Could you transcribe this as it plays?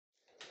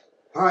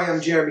Hi,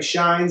 I'm Jeremy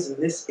Shines, and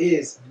this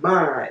is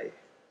my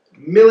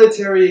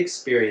military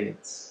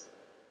experience.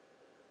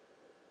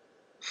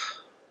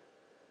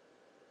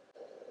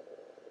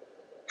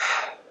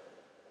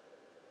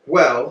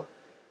 Well,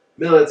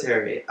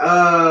 military.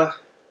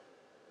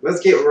 Let's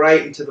get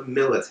right into the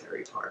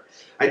military part.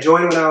 I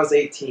joined when I was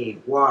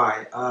 18.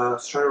 Why? I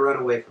was trying to run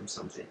away from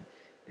something,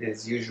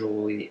 as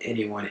usually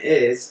anyone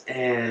is,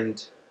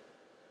 and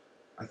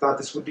I thought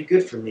this would be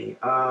good for me.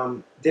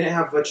 Didn't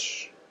have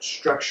much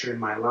structure in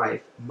my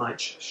life,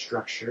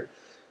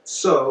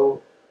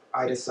 so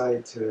I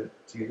decided to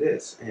do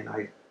this, and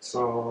I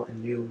saw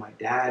and knew my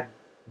dad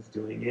was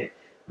doing it.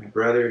 My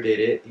brother did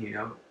it.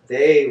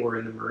 They were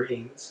in the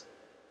Marines,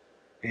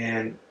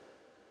 and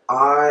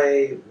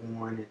I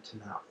wanted to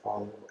not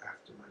follow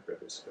after my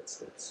brother's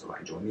footsteps, so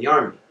I joined the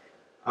Army.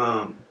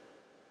 Um,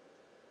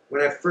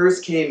 when I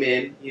first came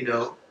in,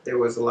 there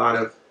was a lot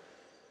of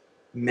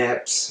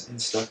MEPS and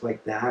stuff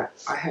like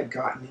that. I had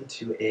gotten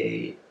into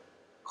a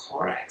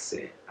car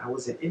accident. I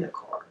wasn't in a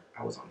car.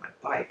 I was on my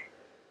bike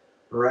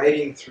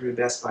riding through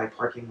Best Buy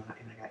parking lot,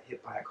 and I got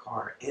hit by a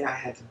car, and I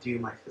had to do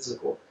my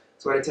physical.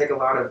 So I had to take a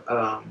lot of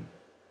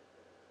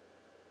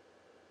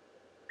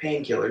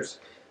painkillers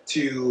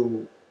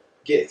to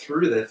get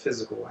through the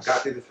physical. I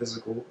got through the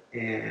physical,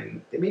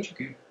 and they make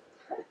you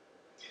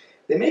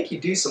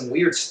do some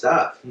weird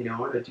stuff.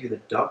 To do the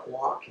duck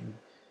walk, and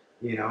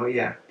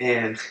yeah,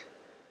 and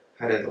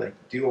how to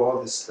do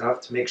all this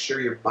stuff to make sure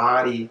your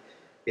body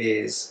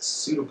is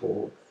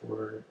suitable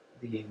for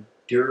the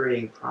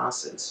enduring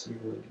process you're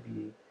going to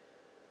be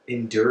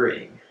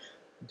enduring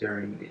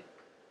during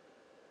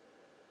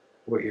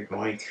what you're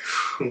going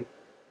through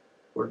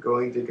or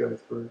going to go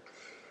through.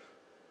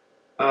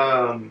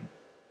 Um,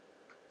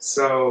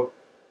 so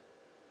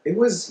it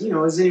was,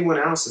 as anyone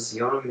else is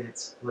young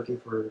that's looking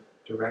for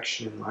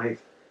direction in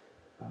life.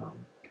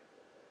 Um,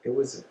 it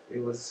was.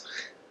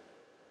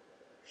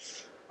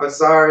 I'm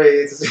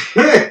sorry.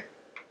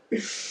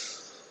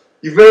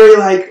 You're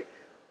very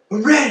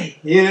I'm ready,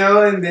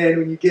 and then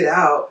when you get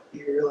out,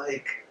 you're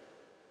like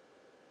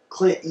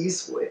Clint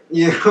Eastwood,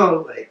 you're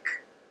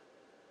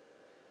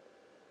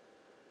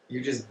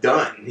just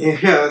done,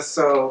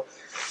 So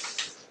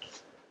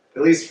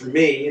at least for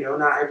me,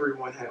 not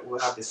everyone will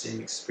have the same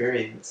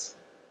experience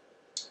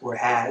or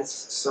has.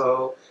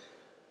 So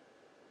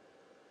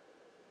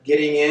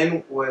getting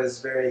in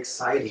was very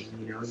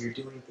exciting. You're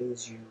doing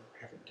things you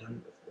haven't done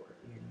before.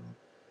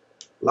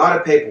 A lot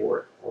of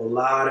paperwork, You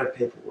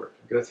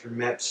go through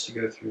MEPS, you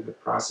go through the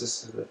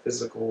process of the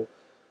physical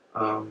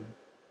um,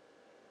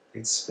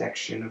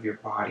 inspection of your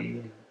body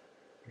and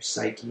your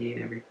psyche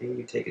and everything.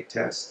 You take a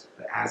test,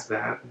 the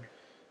ASVAB, and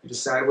you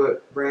decide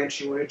what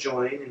branch you want to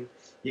join, and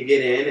you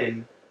get in.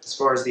 And as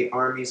far as the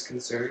Army is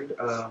concerned,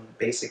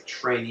 basic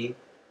training.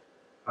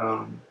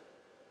 Um,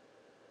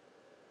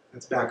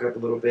 let's back up a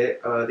little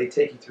bit. They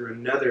take you through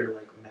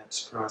another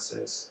MEPS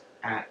process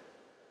at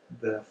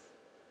the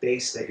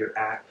base that you're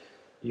at.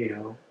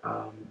 You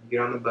get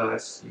on the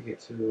bus. You get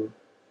to.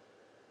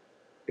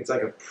 It's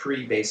like a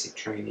pre-basic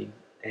training,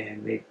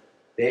 and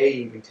they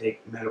even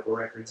take medical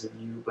records of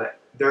you. But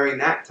during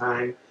that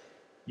time,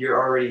 you're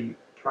already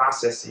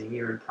processing.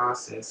 You're in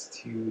process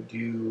to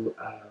do.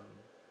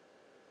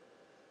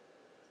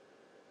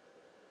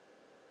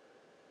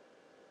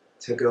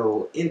 To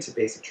go into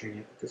basic training.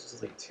 I think this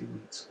was 2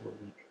 weeks or a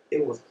week.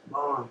 It was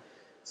long.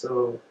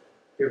 So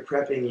they're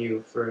prepping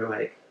you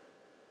for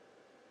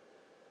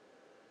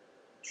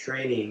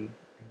training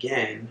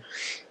again.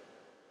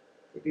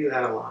 They do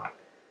that a lot.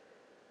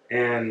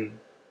 And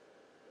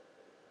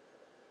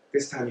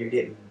this time you're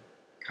getting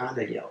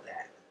kinda yelled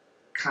at.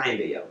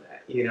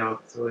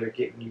 So they're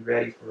getting you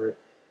ready for it.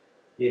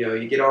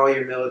 You get all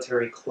your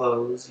military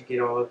clothes, you get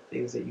all the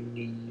things that you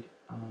need.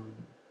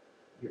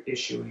 They're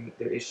issuing you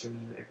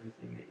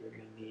everything that you're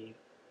gonna need.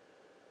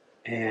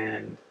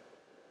 And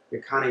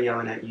they're kind of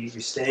yelling at you.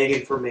 You're staying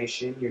in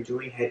formation. You're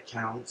doing head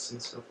counts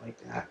and stuff like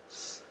that.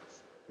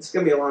 It's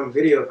going to be a long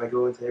video if I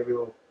go into every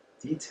little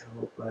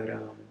detail, but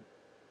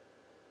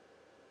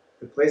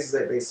the places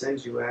that they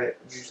send you at,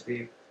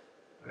 usually,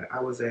 I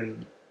was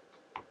in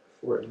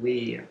Fort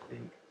Lee, I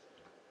think,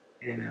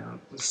 and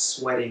was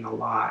sweating a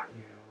lot,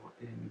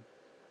 and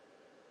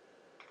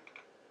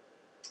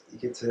you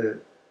get to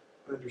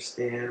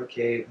understand,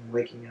 okay, I'm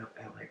waking up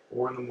at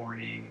 4 in the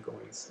morning and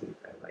going to sleep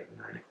at 9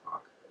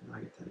 o'clock, 9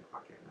 to 10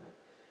 o'clock at night,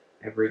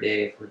 every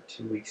day for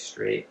 2 weeks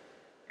straight.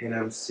 And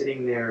I'm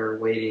sitting there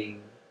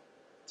waiting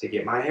to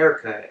get my hair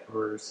cut,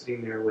 or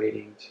sitting there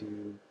waiting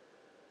to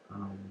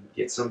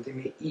get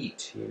something to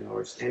eat,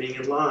 or standing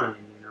in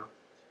line,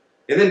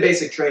 And then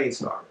basic training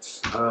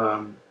starts.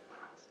 And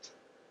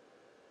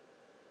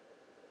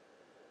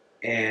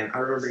I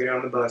remember getting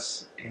on the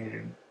bus,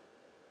 and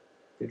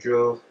the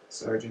drill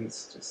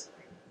sergeants just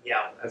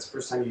yell. That's the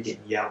first time you're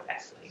getting yelled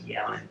at,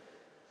 yelling.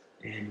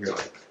 And you're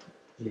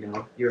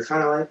you're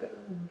kind of oh, okay.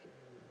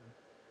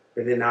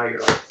 But then now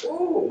you're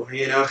oh,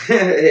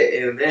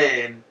 and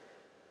then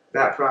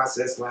that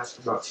process lasts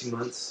for about 2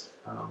 months.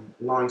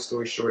 Long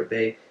story short,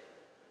 they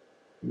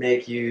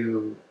make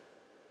you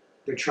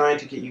they're trying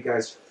to get you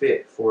guys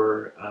fit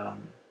for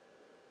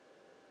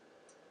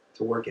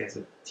to work as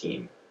a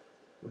team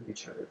with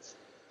each other.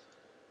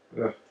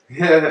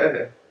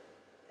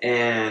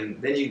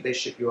 And then they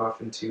ship you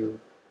off into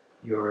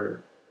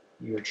your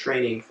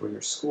training for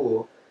your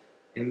school,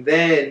 and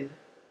then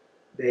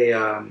they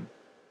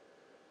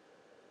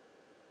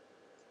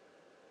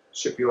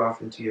ship you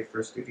off into your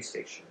first duty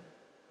station.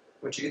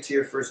 Once you get to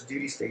your first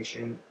duty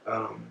station,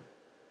 and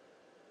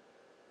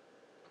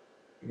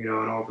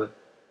all the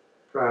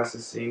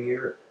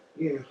processing,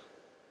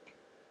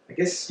 I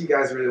guess you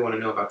guys really want to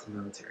know about the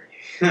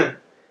military.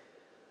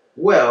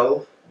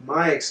 Well,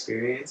 my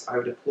experience,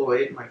 I've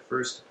deployed. My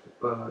first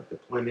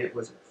deployment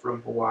was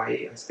from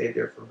Hawaii. I stayed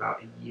there for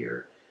about a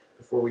year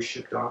before we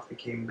shipped off. We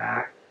came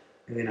back,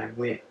 and then I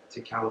went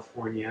to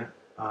California.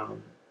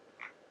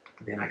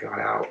 Then I got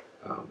out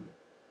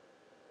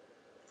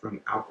from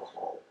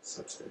alcohol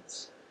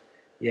substance.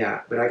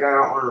 Yeah, but I got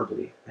out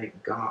honorably,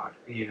 thank God.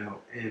 And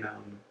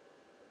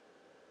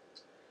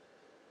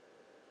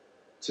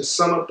to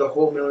sum up the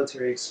whole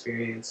military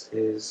experience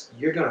is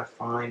you're gonna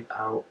find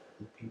out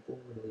who people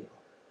really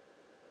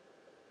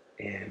are,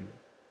 and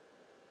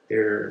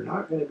they're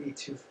not gonna be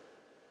too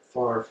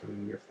far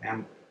from your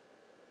family.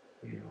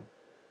 You know,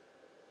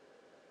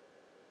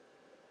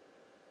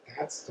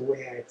 that's the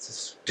way I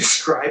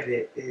describe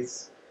it.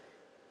 Is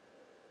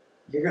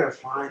you're gonna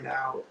find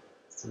out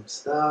some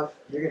stuff.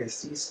 You're gonna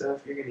see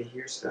stuff. You're gonna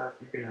hear stuff.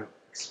 You're gonna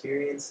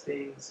experience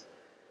things.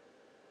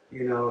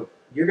 You're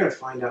gonna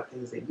find out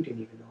things that you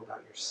didn't even know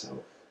about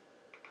yourself,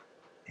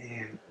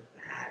 and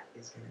that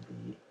is gonna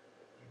be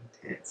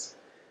intense.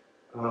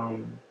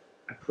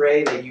 I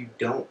pray that you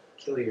don't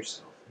kill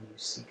yourself and you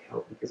seek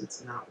help, because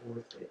it's not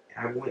worth it.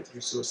 I went through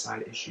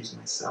suicide issues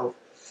myself,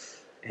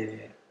 and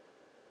it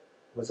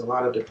was a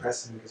lot of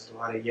depressing because a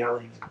lot of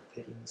yelling and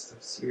taking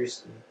stuff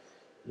seriously.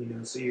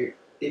 So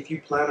if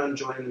you plan on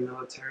joining the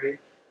military,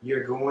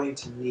 you're going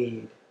to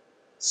need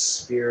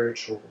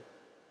spiritual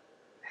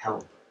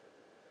help.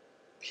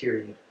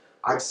 Period.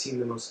 I've seen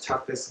the most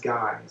toughest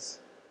guys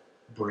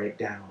break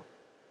down.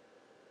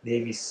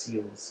 Navy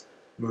SEALs,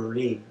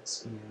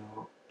 Marines,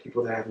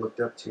 people that I've looked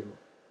up to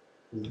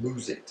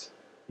lose it.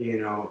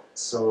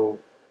 So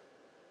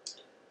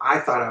I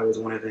thought I was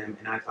one of them,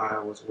 and I thought I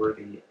was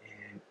worthy,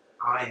 and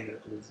I ended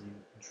up losing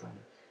and trying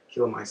to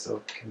kill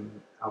myself,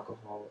 becoming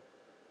alcohol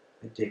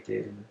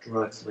addicted and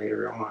drugs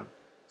later on.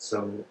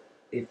 So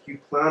if you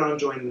plan on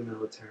joining the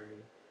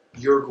military,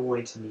 you're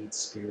going to need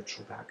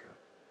spiritual backup.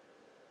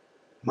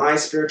 My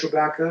spiritual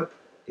backup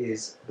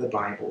is the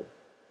Bible,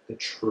 the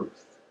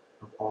truth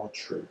of all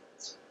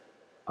truths.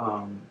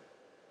 I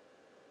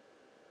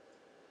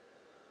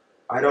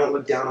don't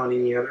look down on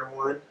any other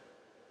one,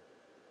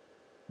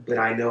 but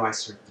I know I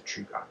serve the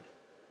true God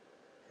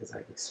because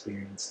I've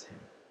experienced Him.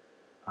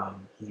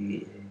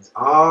 He is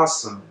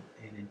awesome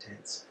and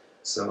intense.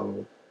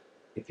 So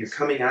if you're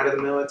coming out of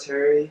the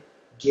military,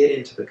 get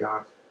into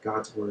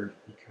God's Word,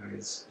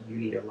 because you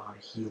need a lot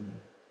of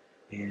healing.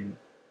 And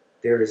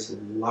there is a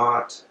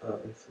lot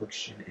of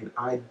infliction. And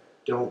I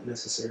don't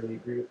necessarily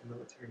agree with the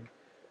military,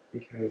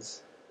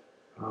 because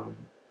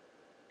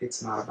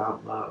it's not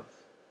about love.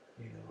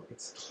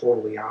 It's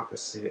totally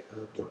opposite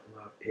of what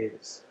love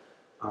is.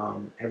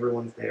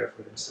 Everyone's there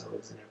for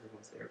themselves, and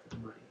everyone's there for the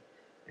money.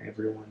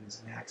 Everyone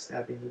is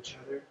backstabbing each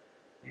other,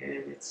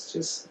 and it's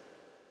just,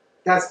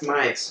 that's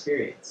my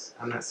experience.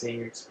 I'm not saying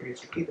your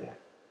experience would be that.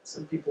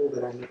 Some people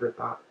that I never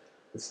thought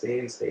would stay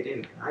in stayed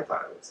in, and I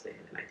thought I would stay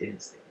in, and I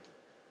didn't stay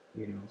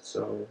in.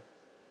 So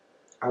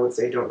I would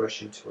say don't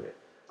rush into it.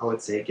 I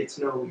would say get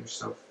to know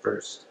yourself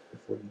first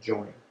before you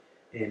join.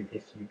 And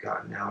if you've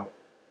gotten out,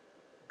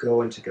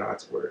 go into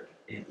God's Word.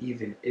 And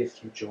even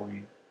if you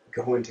join,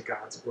 go into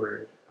God's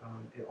Word.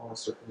 It all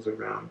circles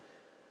around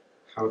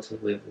how to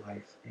live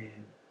life.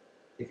 And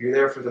if you're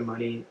there for the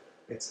money,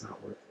 it's not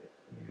worth it.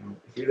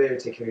 If you're there to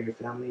take care of your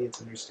family,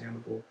 it's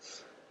understandable.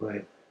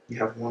 But you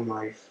have one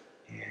life,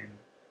 and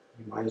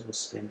you might as well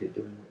spend it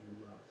doing what you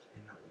love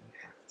and not what you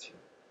have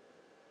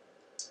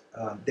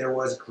to. There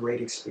was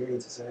great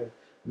experiences. I've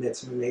met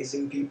some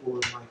amazing people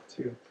in life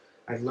too.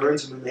 I've learned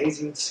some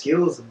amazing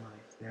skills in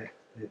life that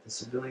the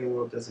civilian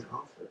world doesn't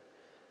offer.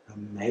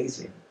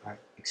 Amazing. I've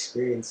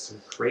experienced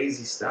some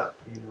crazy stuff,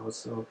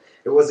 so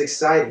it was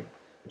exciting.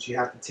 But you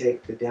have to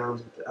take the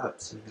downs with the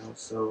ups,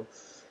 so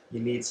you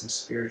need some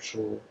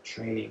spiritual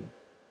training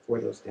for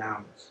those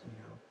downs.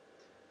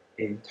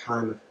 In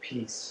time of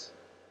peace,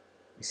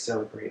 we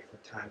celebrate for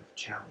time of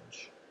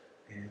challenge,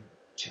 and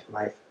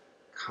life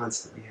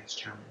constantly has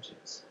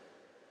challenges.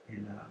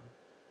 And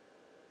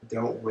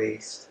don't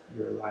waste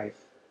your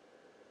life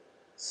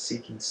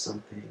seeking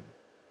something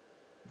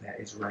that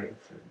is right in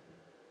front of you.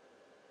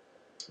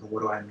 And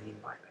what do I mean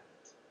by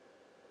that?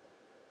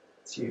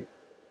 It's you.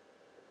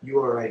 You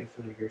are right in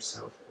front of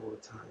yourself all the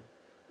time.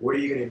 What are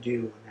you going to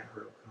do when that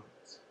hurdle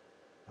comes?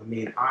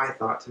 I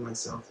thought to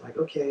myself,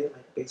 okay,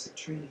 basic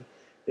training.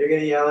 They're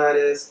going to yell at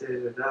us, they're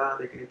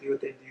going to do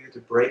what they do to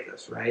break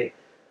us, right?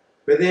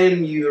 But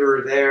then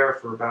you're there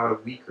for about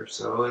a week or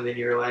so, and then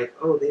you're like,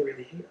 oh, they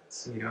really hate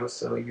us,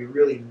 so you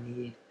really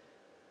need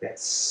that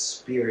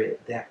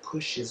spirit that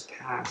pushes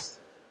past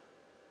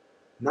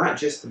not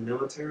just the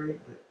military,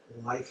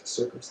 but life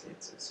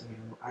circumstances. You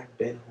know, I've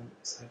been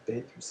homeless. I've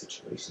been through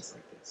situations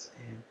like this.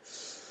 And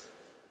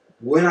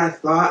when I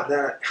thought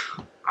that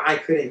I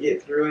couldn't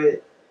get through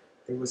it,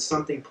 there was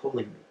something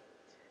pulling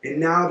me. And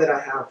now that I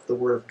have the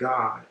Word of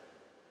God,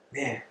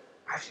 man,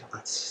 I feel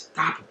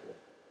unstoppable.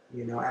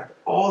 You know, out of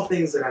all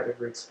things that I've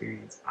ever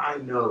experienced, I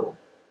know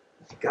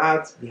that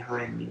God's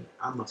behind me.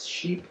 I'm a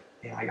sheep,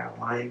 and I got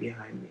a lion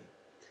behind me.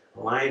 A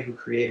lion who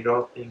created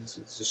all things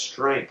with the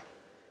strength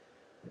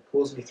that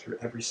pulls me through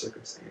every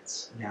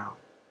circumstance. Now,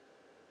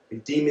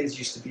 if demons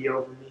used to be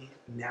over me,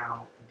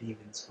 now the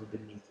demons are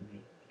beneath me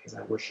because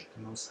I worship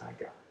the Most High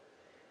God.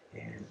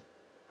 And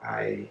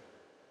I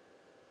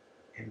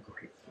am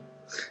grateful.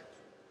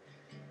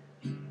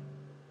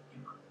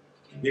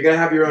 You're going to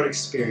have your own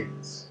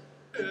experience.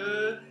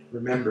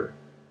 Remember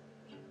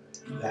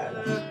that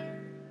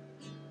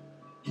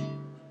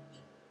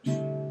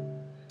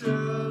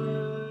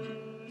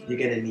you're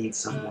going to need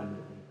someone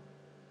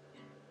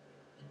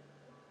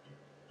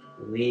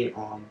to lean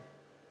on,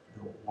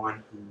 the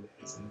one who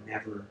has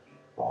never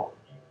fallen.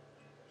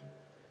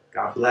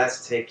 God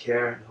bless, take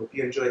care, and hope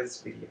you enjoyed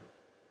this video.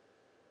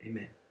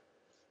 Amen.